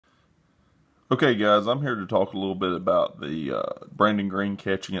Okay, guys, I'm here to talk a little bit about the Brandon Greene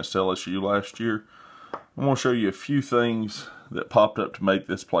catch against LSU last year. I'm going to show you a few things that popped up to make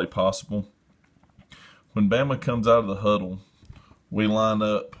this play possible. When Bama comes out of the huddle, we line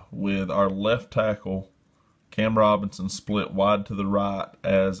up with our left tackle, Cam Robinson, split wide to the right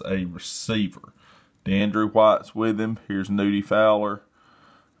as a receiver. DeAndre White's with him. Here's Nudie Fowler.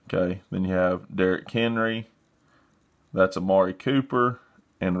 Okay, then you have Derrick Henry. That's Amari Cooper.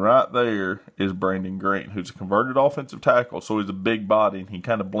 And right there is Brandon Greene, who's a converted offensive tackle, so he's a big body, and he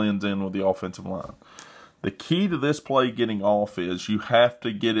kind of blends in with the offensive line. The key to this play getting off is you have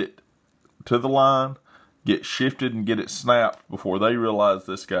to get it to the line, get shifted, and get it snapped before they realize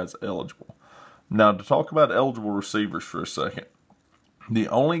this guy's eligible. Now, to talk about eligible receivers for a second, the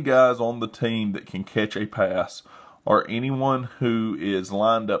only guys on the team that can catch a pass are anyone who is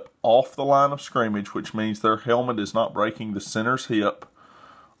lined up off the line of scrimmage, which means their helmet is not breaking the center's hip,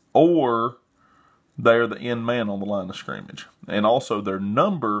 or they're the end man on the line of scrimmage. And also their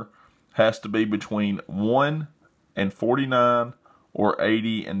number has to be between 1 and 49 or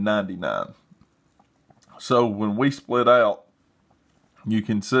 80 and 99. So when we split out, you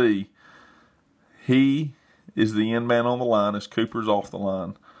can see he is the end man on the line as Cooper's off the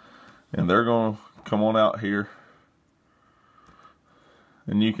line. And they're going to come on out here.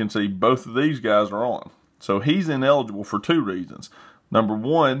 And you can see both of these guys are on. So he's ineligible for two reasons. Number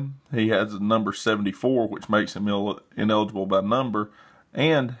one, he has a number 74, which makes him ineligible by number,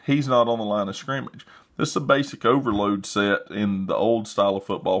 and he's not on the line of scrimmage. This is a basic overload set in the old style of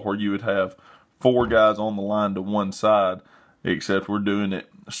football where you would have four guys on the line to one side, except we're doing it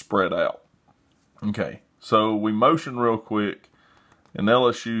spread out. Okay, so we motion real quick, and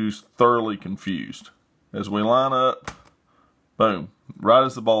LSU's thoroughly confused. As we line up, boom, right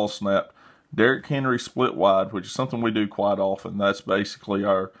as the ball snapped, Derrick Henry split wide, which is something we do quite often. That's basically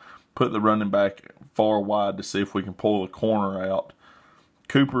our put the running back far wide to see if we can pull the corner out.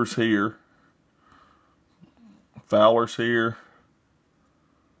 Cooper's here. Fowler's here.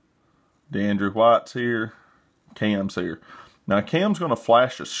 DeAndre White's here. Cam's here. Now, Cam's going to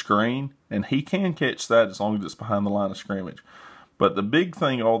flash a screen, and he can catch that as long as it's behind the line of scrimmage. But the big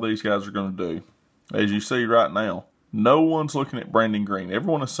thing all these guys are going to do, as you see right now, no one's looking at Brandon Greene.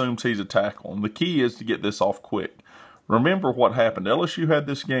 Everyone assumes he's a tackle. And the key is to get this off quick. Remember what happened. LSU had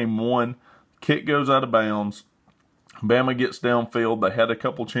this game won. Kick goes out of bounds. Bama gets downfield. They had a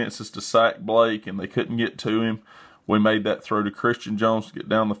couple chances to sack Blake, and they couldn't get to him. We made that throw to Christian Jones to get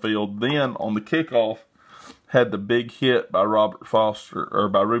down the field. Then, on the kickoff, had the big hit by Reuben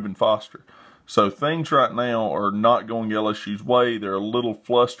Foster. So things right now are not going LSU's way. They're a little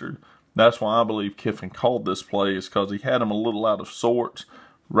flustered. That's why I believe Kiffin called this play, is because he had him a little out of sorts.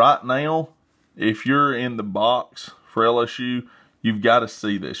 Right now, if you're in the box for LSU, you've got to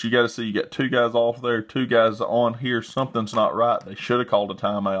see this. You got to see you got two guys off there, two guys on here. Something's not right. They should have called a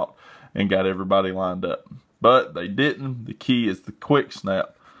timeout and got everybody lined up. But they didn't. The key is the quick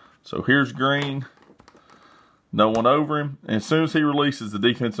snap. So here's Greene. No one over him. And as soon as he releases the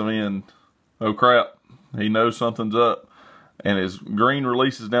defensive end, oh crap, he knows something's up. And as Greene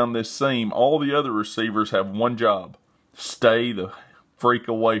releases down this seam, all the other receivers have one job: stay the freak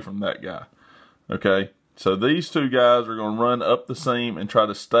away from that guy. Okay? So these two guys are going to run up the seam and try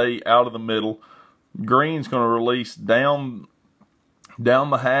to stay out of the middle. Greene's going to release down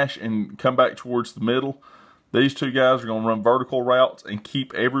the hash and come back towards the middle. These two guys are going to run vertical routes and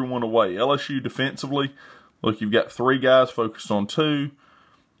keep everyone away. LSU defensively, look, you've got three guys focused on two.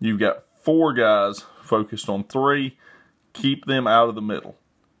 You've got four guys focused on three. Keep them out of the middle.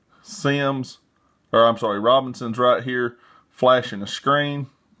 Robinson's right here flashing a screen.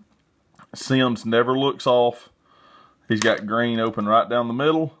 Sims never looks off. He's got Greene open right down the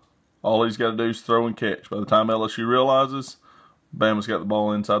middle. All he's got to do is throw and catch. By the time LSU realizes, Bama's got the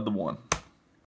ball inside the one.